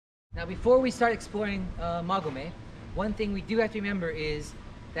Now before we start exploring Magome, one thing we do have to remember is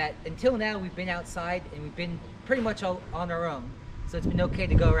that until now we've been outside and we've been pretty much all on our own, so it's been okay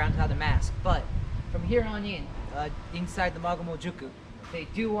to go around without a mask. But from here on in, inside the Magome-juku, they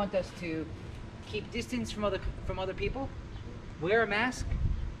do want us to keep distance from other people, wear a mask,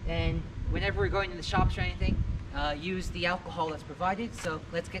 and whenever we're going to the shops or anything, use the alcohol that's provided. So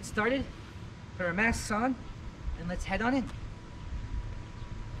let's get started, put our masks on, and let's head on in.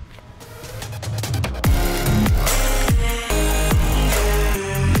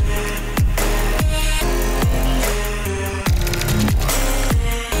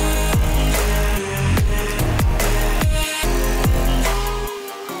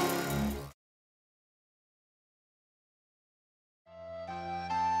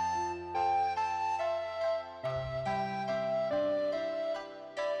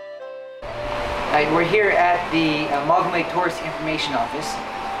 We're here at the Magome Tourist Information Office.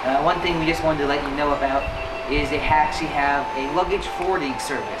 One thing we just wanted to let you know about is they actually have a luggage forwarding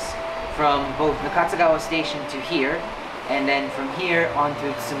service from both Nakatsugawa Station to here, and then from here on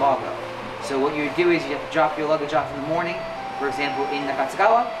to Tsumago. So what you would do is you have to drop your luggage off in the morning, for example in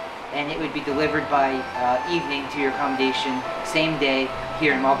Nakatsugawa, and it would be delivered by evening to your accommodation same day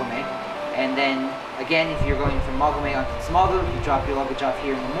here in Magome. And then again, if you're going from Magome on to Tsumago, you drop your luggage off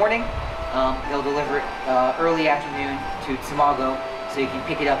here in the morning. They'll deliver it early afternoon to Tsumago, so you can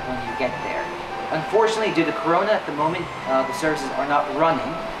pick it up when you get there. Unfortunately, due to Corona at the moment, the services are not running.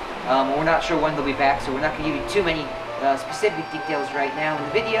 We're not sure when they'll be back, so we're not going to give you too many specific details right now in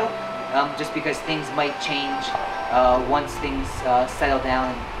the video, just because things might change once things settle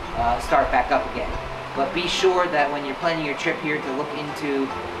down and start back up again. But be sure that when you're planning your trip here to look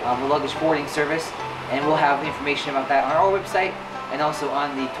into the luggage forwarding service, and we'll have information about that on our website, and also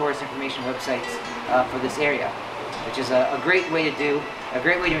on the tourist information websites for this area, which is a great way to do, a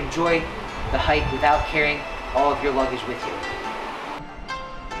great way to enjoy the hike without carrying all of your luggage with you.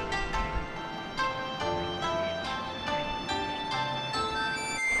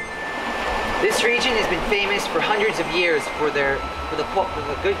 This region has been famous for hundreds of years for the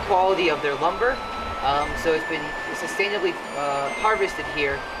good quality of their lumber. So it's been sustainably harvested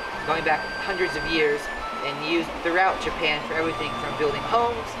here, going back hundreds of years, and used throughout Japan for everything from building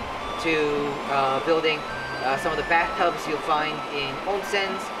homes to building some of the bathtubs you'll find in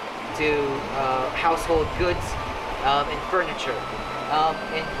onsens, to household goods and furniture.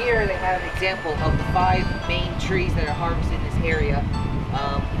 And here they have an example of the 5 main trees that are harvested in this area.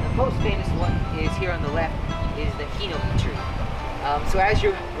 The most famous one is here on the left, is the hinoki tree. So as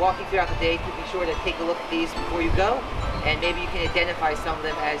you're walking throughout the day, be sure to take a look at these before you go, and maybe you can identify some of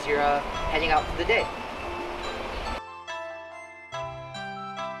them as you're heading out for the day.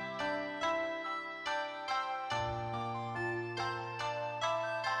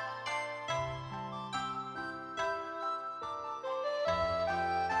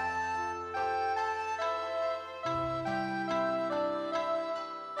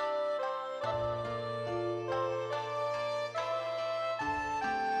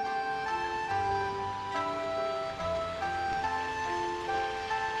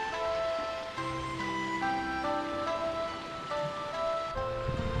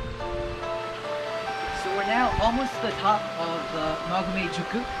 We're now almost to the top of the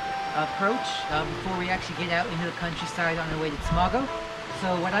Magome-juku approach before we actually get out into the countryside on our way to Tsumago.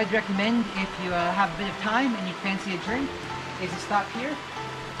 So what I'd recommend, if you have a bit of time and you fancy a drink, is to stop here.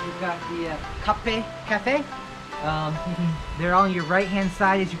 You've got the cafe. They're on your right hand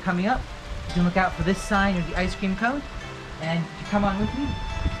side as you're coming up. You can look out for this sign or the ice cream cone. And if you come on with me,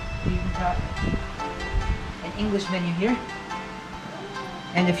 you've got an English menu here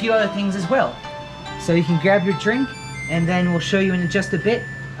and a few other things as well. So you can grab your drink, and then we'll show you in just a bit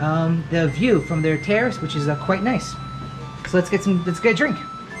the view from their terrace, which is quite nice. So let's get a drink.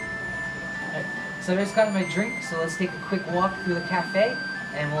 Right. So I just got my drink, so let's take a quick walk through the cafe,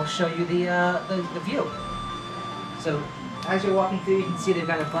 and we'll show you the view. So as you're walking through, you can see they've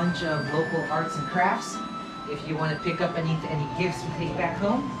got a bunch of local arts and crafts. If you want to pick up any gifts to take back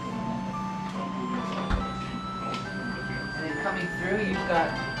home. And then coming through, you've got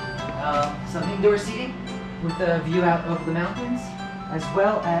some indoor seating with a view out over the mountains, as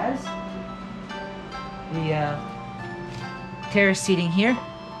well as the terrace seating here.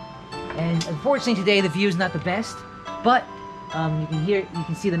 And unfortunately today the view is not the best, but you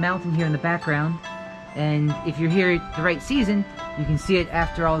can see the mountain here in the background. And if you're here at the right season, you can see it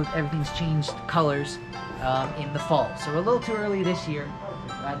after everything's changed colors in the fall. So we're a little too early this year,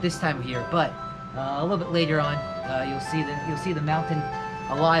 this time of year, but a little bit later on, you'll see the mountain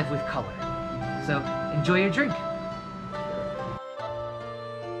alive with color. So enjoy your drink.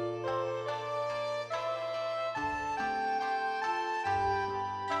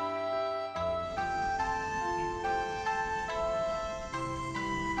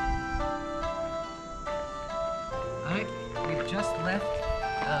 just left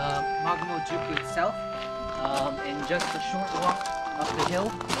Magome-juku itself, and just a short walk up the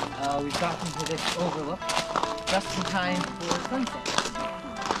hill, we've gotten to this overlook just in time for sunset.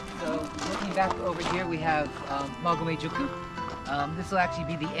 So looking back over here, we have Magome-juku. This will actually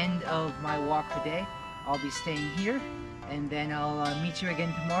be the end of my walk today. I'll be staying here, and then I'll meet you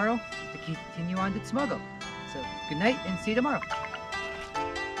again tomorrow to continue on to Tsumago. So good night and see you tomorrow.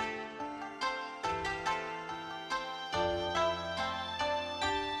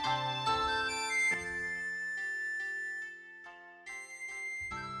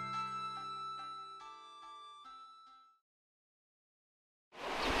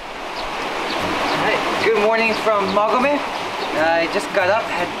 Good morning from Magome. I just got up,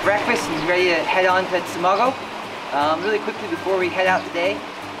 had breakfast, and ready to head on to Tsumago. Really quickly before we head out today,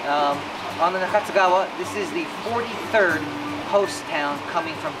 on the Nakatsugawa, this is the 43rd post town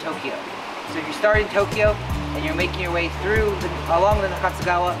coming from Tokyo. So if you start in Tokyo and you're making your way through along the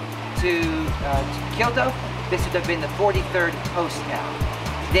Nakatsugawa to Kyoto, this would have been the 43rd post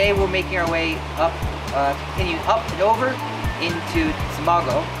town. Today we're making our way up, continue up and over into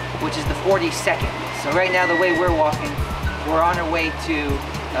Tsumago, which is the 42nd. So right now the way we're walking, we're on our way to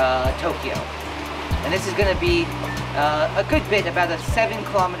Tokyo. And this is going to be a good bit, about a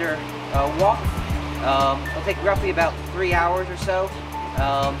 7-kilometer walk. It'll take roughly about 3 hours or so.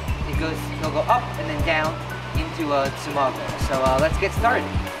 It'll go up and then down into Tsumago. So let's get started.